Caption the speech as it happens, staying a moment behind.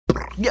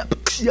Yep.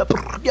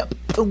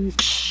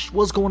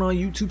 What's going on,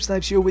 YouTube?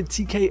 Snipes here with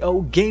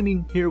TKO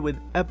Gaming, here with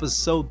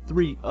episode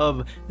 3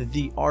 of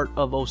The Art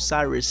of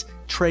Osiris.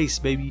 Trace,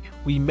 baby,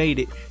 we made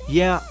it.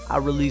 Yeah, I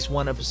release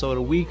one episode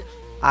a week.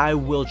 I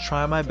will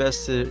try my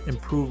best to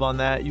improve on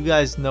that. You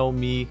guys know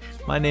me.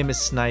 My name is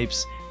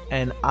Snipes,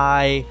 and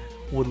I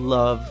would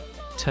love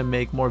to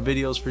make more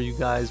videos for you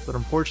guys, but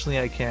unfortunately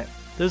I can't.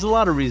 There's a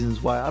lot of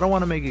reasons why. I don't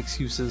want to make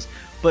excuses,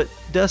 but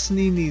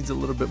Destiny needs a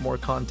little bit more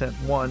content,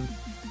 one.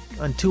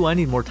 And two, I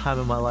need more time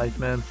in my life,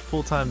 man.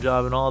 Full-time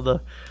job and all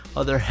the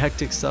other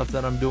hectic stuff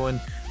that I'm doing.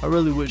 I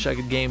really wish I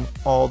could game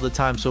all the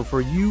time. So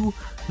for you,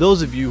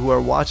 those of you who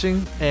are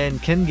watching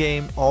and can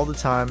game all the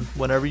time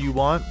whenever you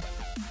want,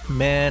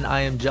 man,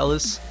 I am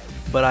jealous,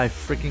 but I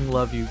freaking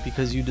love you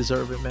because you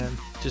deserve it, man.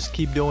 Just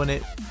keep doing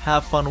it,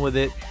 have fun with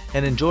it,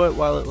 and enjoy it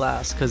while it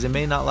lasts, because it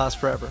may not last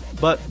forever,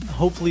 but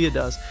hopefully it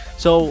does.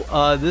 So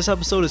this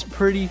episode is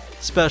pretty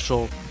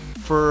special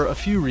for a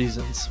few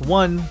reasons.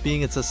 One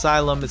being it's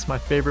Asylum. It's my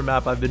favorite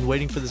map. I've been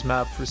waiting for this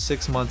map for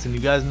 6 months, and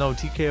you guys know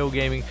TKO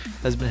Gaming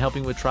has been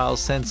helping with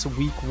Trials since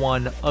week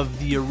 1 of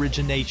the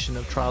origination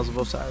of Trials of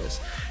Osiris.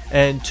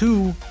 And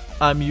two,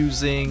 I'm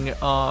using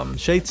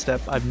Shade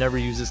Step. I've never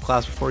used this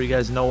class before. You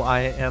guys know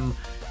I am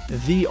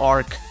the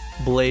Arc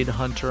Blade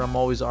Hunter. I'm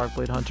always Arc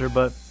Blade Hunter,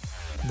 but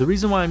the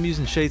reason why I'm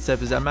using Shade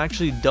Step is I'm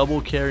actually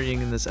double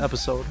carrying in this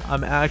episode.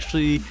 I'm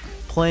actually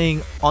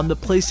playing on the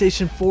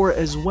PlayStation 4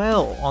 as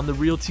well, on the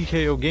real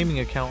TKO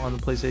Gaming account on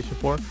the PlayStation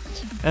 4,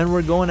 and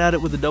we're going at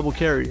it with a double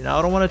carry. Now,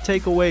 I don't want to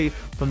take away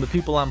from the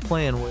people I'm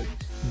playing with.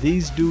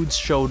 These dudes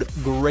showed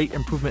great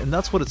improvement, and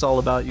that's what it's all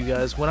about, you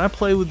guys. When I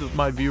play with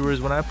my viewers,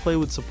 when I play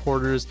with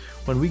supporters,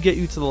 when we get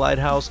you to the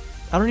lighthouse,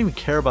 I don't even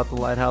care about the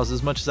lighthouse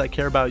as much as I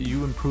care about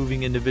you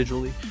improving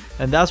individually.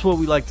 And that's what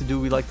we like to do.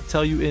 We like to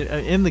tell you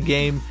in the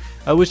game.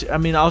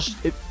 Let me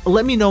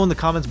know in the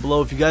comments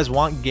below if you guys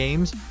want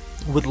games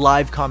with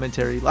live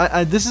commentary.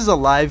 This is a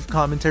live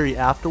commentary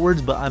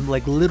afterwards, but I'm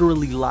like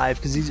literally live,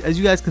 because as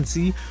you guys can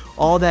see,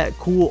 all that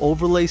cool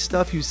overlay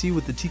stuff you see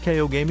with the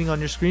TKO Gaming on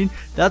your screen,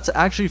 that's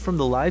actually from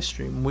the live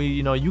stream.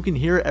 You can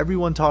hear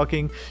everyone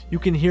talking, you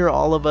can hear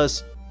all of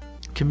us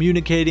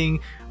communicating,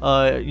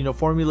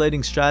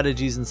 formulating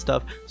strategies and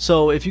stuff.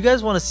 So if you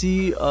guys want to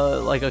see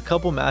like a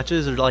couple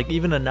matches, or like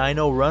even a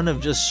 9-0 run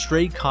of just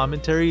straight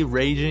commentary,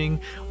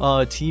 raging,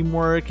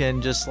 teamwork,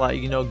 and just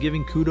like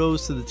giving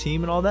kudos to the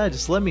team and all that,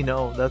 just let me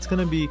know. That's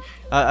gonna be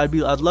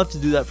I'd love to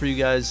do that for you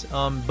guys.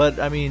 But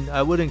I mean,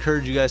 I would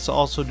encourage you guys to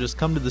also just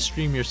come to the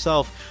stream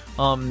yourself.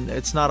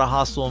 It's not a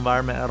hostile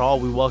environment at all.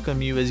 We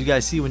welcome you. As you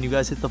guys see, when you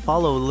guys hit the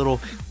follow, a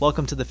little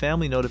welcome to the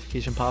family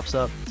notification pops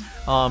up.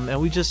 And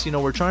we just,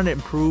 we're trying to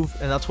improve,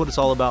 and that's what it's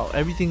all about.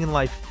 Everything in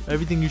life,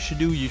 everything you should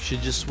do, you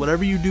should just,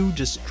 whatever you do,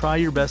 just try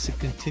your best to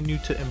continue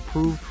to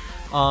improve.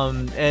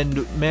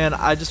 And man,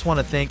 I just want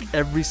to thank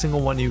every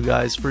single one of you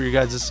guys for your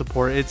guys'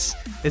 support. It's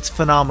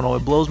phenomenal.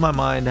 It blows my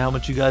mind how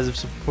much you guys have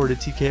supported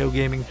TKO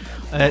Gaming,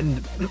 and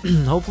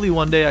hopefully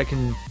one day I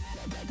can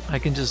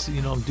just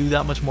do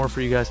that much more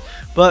for you guys.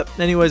 But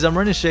anyways, I'm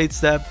running Shade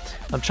Step.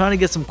 I'm trying to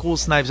get some cool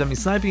snipes. I mean,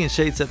 sniping in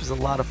Shade Step is a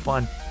lot of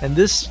fun, and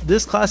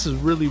this class is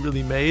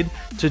really made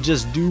to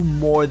just do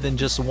more than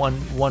just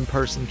one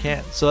person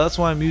can. So that's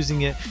why I'm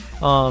using it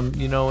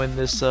in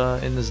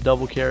this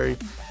double carry.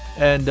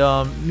 And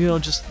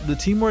just the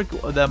teamwork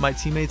that my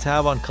teammates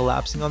have on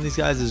collapsing on these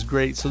guys is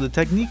great. So the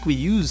technique we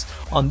use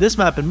on this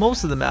map and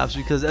most of the maps,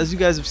 because as you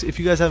guys, if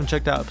you guys haven't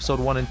checked out episode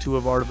 1 and 2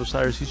 of Art of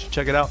Osiris, you should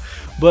check it out.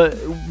 But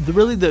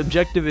really the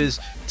objective is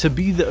to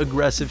be the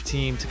aggressive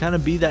team, to kind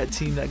of be that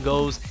team that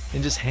goes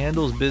and just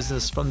handles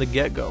business from the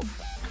get-go.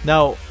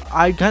 Now,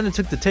 I kind of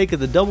took the take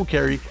of the double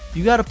carry.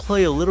 You got to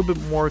play a little bit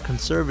more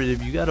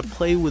conservative. You got to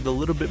play with a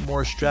little bit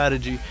more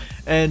strategy.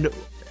 And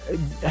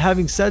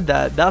having said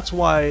that, that's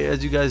why,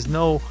 as you guys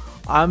know,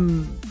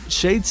 I'm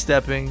shade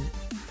stepping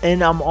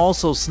and I'm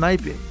also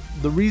sniping.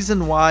 The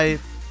reason why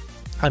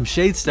I'm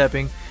shade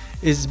stepping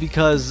is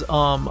because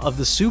of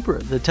the super.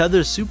 The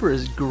tether super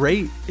is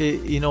great.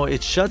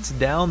 It shuts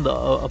down the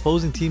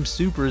opposing team's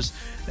supers,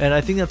 and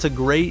I think that's a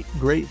great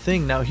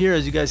thing. Now here,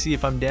 as you guys see,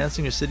 if I'm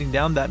dancing or sitting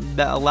down, that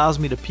allows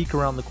me to peek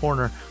around the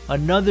corner.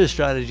 Another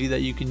strategy that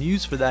you can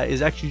use for that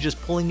is actually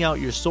just pulling out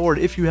your sword,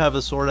 if you have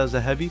a sword as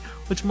a heavy,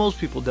 which most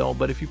people don't,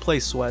 but if you play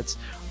sweats,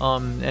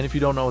 and if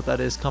you don't know what that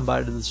is, come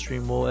by to the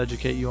stream, we'll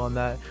educate you on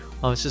that.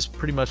 It's just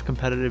pretty much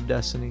competitive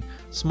Destiny,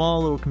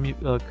 small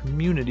little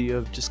community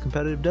of just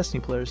competitive Destiny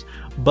players.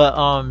 But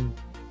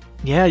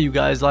yeah, you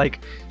guys, like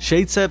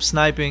Shade Step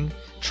sniping,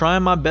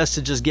 trying my best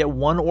to just get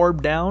one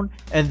orb down,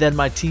 and then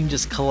my team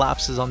just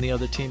collapses on the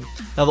other team.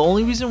 Now the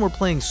only reason we're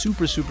playing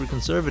super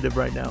conservative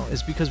right now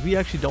is because we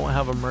actually don't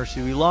have a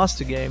mercy. We lost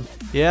a game.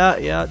 Yeah,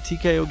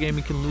 TKO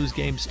Gaming can lose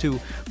games too,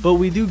 but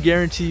we do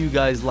guarantee you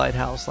guys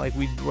lighthouse. Like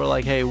we're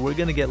like, hey, we're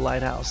gonna get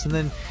lighthouse. And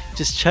then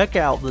just check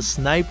out the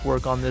snipe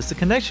work on this. The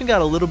connection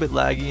got a little bit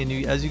laggy,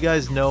 and as you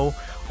guys know,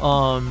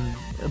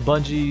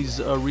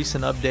 Bungie's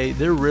recent update,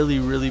 they're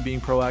really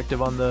being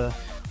proactive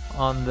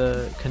on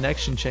the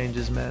connection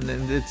changes, man,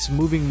 and it's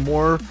moving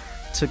more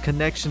to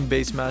connection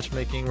based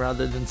matchmaking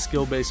rather than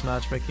skill based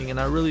matchmaking, and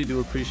I really do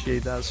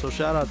appreciate that. So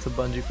shout out to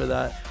Bungie for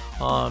that.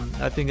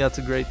 I think that's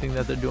a great thing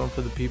that they're doing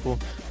for the people,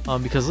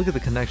 because look at the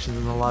connections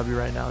in the lobby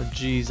right now.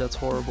 Jeez, that's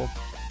horrible.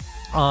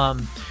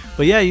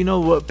 But yeah, you know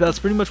what, that's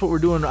pretty much what we're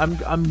doing.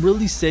 I'm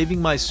really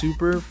saving my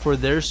super for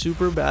their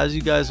super, but as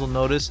you guys will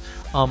notice,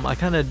 I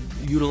kind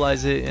of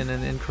utilize it in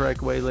an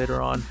incorrect way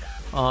later on.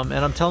 And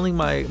I'm telling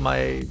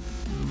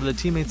the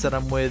teammates that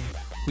I'm with,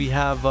 we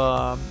have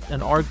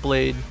an arc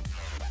blade,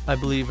 I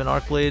believe, an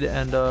arc blade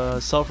and a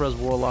self-res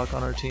warlock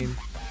on our team,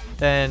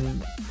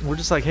 and we're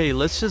just like, hey,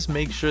 let's just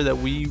make sure that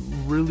we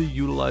really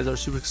utilize our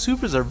supers.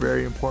 Supers are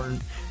very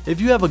important.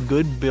 If you have a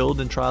good build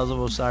in Trials of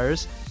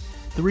Osiris,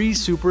 3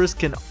 supers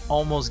can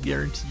almost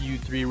guarantee you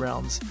 3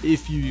 rounds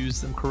if you use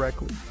them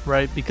correctly,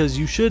 right? Because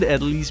you should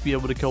at least be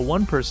able to kill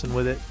 1 person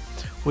with it,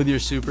 with your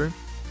super,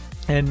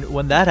 and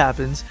when that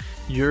happens,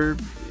 you're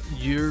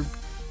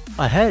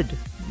ahead.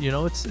 You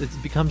know, it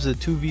becomes a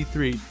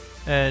 2v3,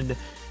 and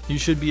you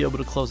should be able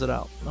to close it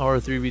out, or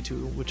a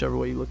 3v2, whichever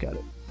way you look at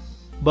it.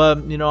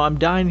 But you know, I'm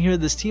dying here.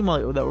 This team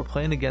that we're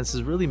playing against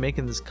is really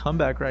making this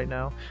comeback right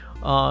now.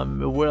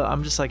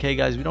 I'm just like, hey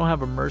guys, we don't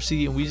have a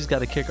mercy, and we just got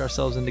to kick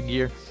ourselves into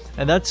gear.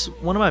 And that's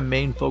one of my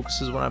main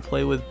focuses when I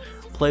play with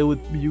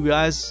you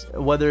guys,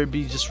 whether it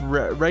be just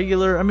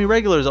regular. I mean,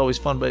 regular is always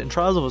fun, but in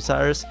Trials of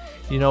Osiris,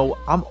 you know,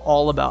 I'm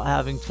all about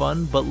having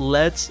fun. But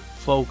let's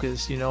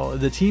focus. You know,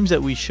 the teams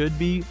that we should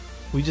be,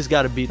 we just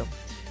got to beat them.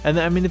 And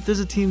I mean, if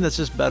there's a team that's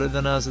just better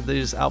than us, that they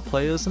just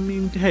outplay us, I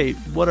mean, hey,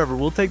 whatever,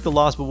 we'll take the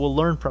loss, but we'll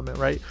learn from it,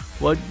 right?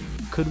 What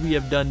could we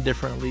have done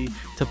differently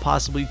to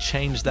possibly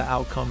change the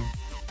outcome?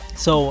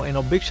 So, you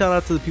know, big shout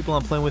out to the people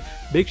I'm playing with.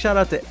 Big shout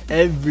out to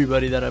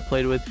everybody that I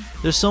played with.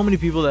 There's so many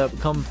people that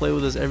come and play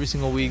with us every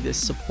single week. They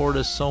support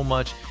us so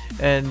much,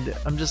 and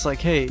I'm just like,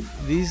 hey,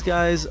 these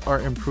guys are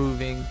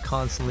improving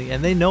constantly,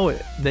 and they know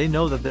it. They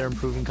know that they're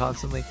improving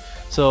constantly.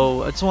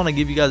 So I just want to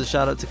give you guys a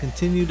shout out to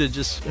continue to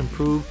just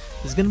improve.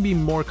 There's going to be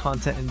more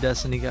content in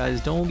Destiny,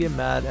 guys. Don't get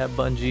mad at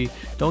Bungie.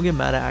 Don't get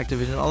mad at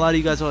Activision. A lot of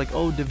you guys are like,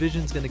 oh,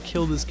 Division's going to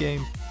kill this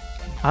game.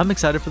 I'm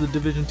excited for the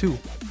Division 2,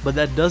 but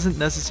that doesn't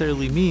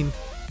necessarily mean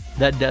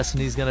that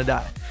Destiny's going to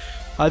die.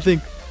 I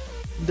think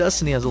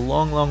Destiny has a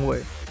long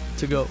way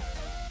to go.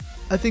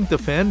 I think the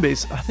fan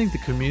base, I think the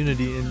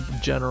community in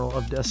general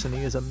of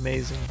Destiny is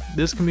amazing.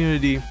 This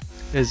community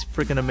is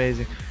freaking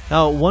amazing.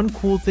 Now, one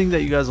cool thing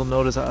that you guys will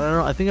notice, I don't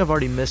know, I think I've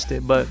already missed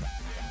it, but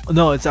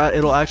no,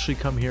 it'll actually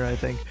come here, I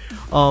think.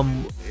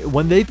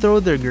 When they throw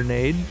their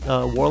grenade,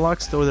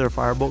 warlocks throw their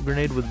firebolt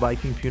grenade with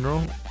Viking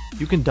Funeral,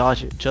 you can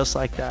dodge it just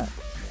like that,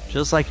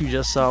 just like you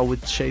just saw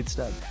with Shade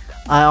Step.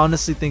 I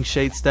honestly think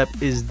Shade Step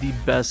is the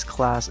best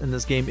class in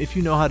this game if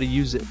you know how to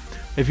use it.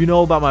 If you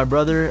know about my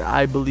brother,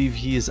 I believe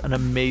he is an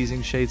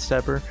amazing Shade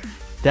Stepper.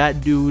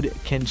 That dude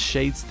can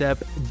Shade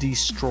Step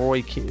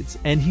destroy kids,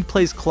 and he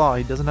plays Claw.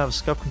 He doesn't have a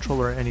scuff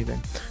controller or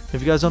anything.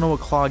 If you guys don't know what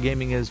Claw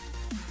gaming is,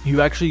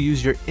 you actually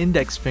use your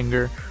index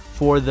finger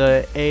for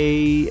the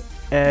A,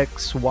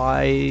 X,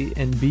 Y,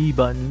 and B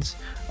buttons,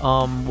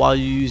 while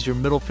you use your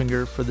middle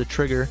finger for the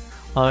trigger,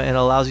 and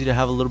allows you to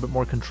have a little bit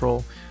more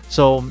control.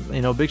 So,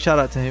 you know, big shout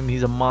out to him.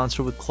 He's a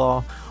monster with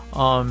Claw,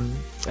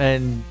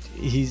 and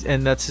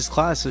that's his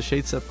class, the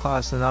Shade Step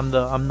class, and I'm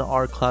the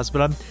arc class.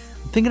 But I'm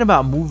thinking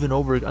about moving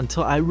over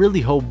until I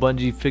really hope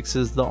Bungie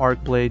fixes the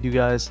arc blade, you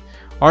guys.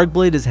 Arc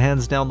blade is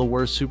hands down the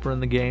worst super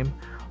in the game.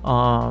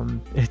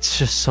 It's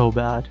just so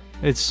bad.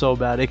 It's so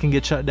bad. It can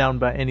get shut down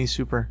by any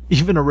super.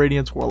 Even a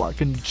Radiance Warlock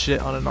can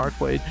shit on an arc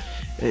blade.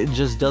 It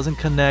just doesn't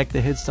connect.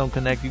 The hits don't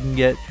connect. You can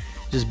get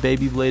just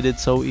baby bladed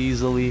so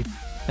easily,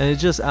 and it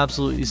just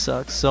absolutely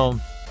sucks. So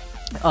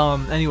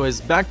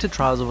anyways, back to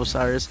Trials of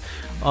Osiris.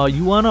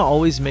 You want to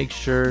always make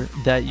sure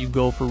that you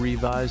go for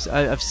revives.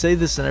 I've said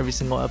this in every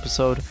single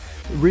episode.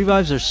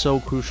 Revives are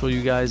so crucial,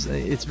 you guys.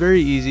 It's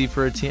very easy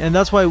for a team, and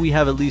that's why we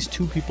have at least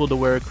 2 people to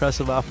wear a Crest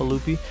of Alpha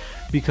Lupi,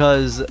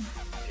 because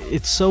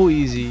it's so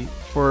easy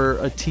for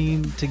a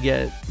team to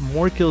get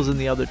more kills than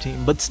the other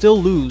team but still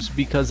lose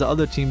because the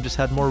other team just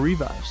had more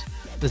revives.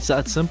 It's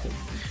that simple.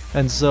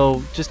 And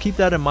so just keep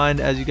that in mind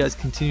as you guys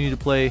continue to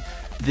play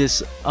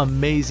this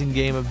amazing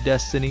game of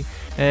Destiny.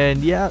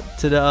 And yeah,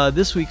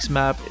 this week's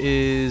map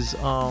is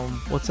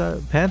what's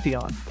that?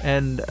 Pantheon,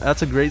 and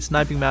that's a great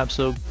sniping map,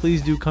 so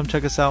please do come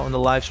check us out on the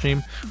live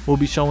stream. We'll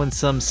be showing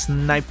some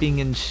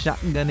sniping and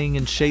shotgunning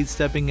and shade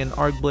stepping and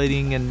arc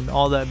blading and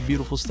all that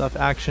beautiful stuff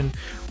action.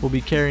 We'll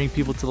be carrying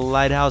people to the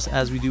lighthouse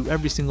as we do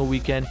every single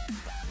weekend.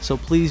 So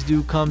please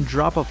do come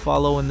drop a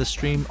follow in the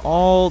stream.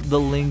 All the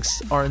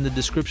links are in the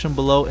description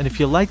below, and if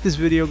you like this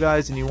video,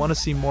 guys, and you want to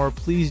see more,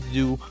 please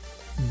do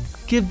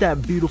give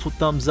that beautiful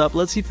thumbs up.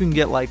 Let's see if we can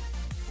get like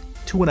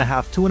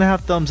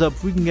 2.5 thumbs up.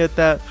 If we can get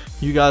that,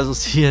 you guys will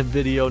see a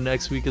video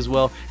next week as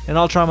well, and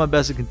I'll try my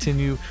best to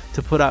continue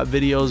to put out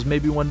videos.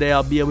 Maybe one day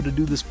I'll be able to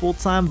do this full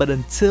time, but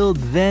until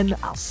then,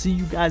 I'll see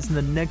you guys in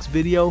the next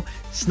video.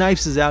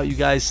 Snipes is out, you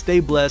guys. Stay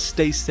blessed,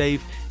 stay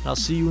safe, and I'll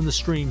see you in the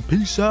stream.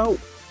 Peace out.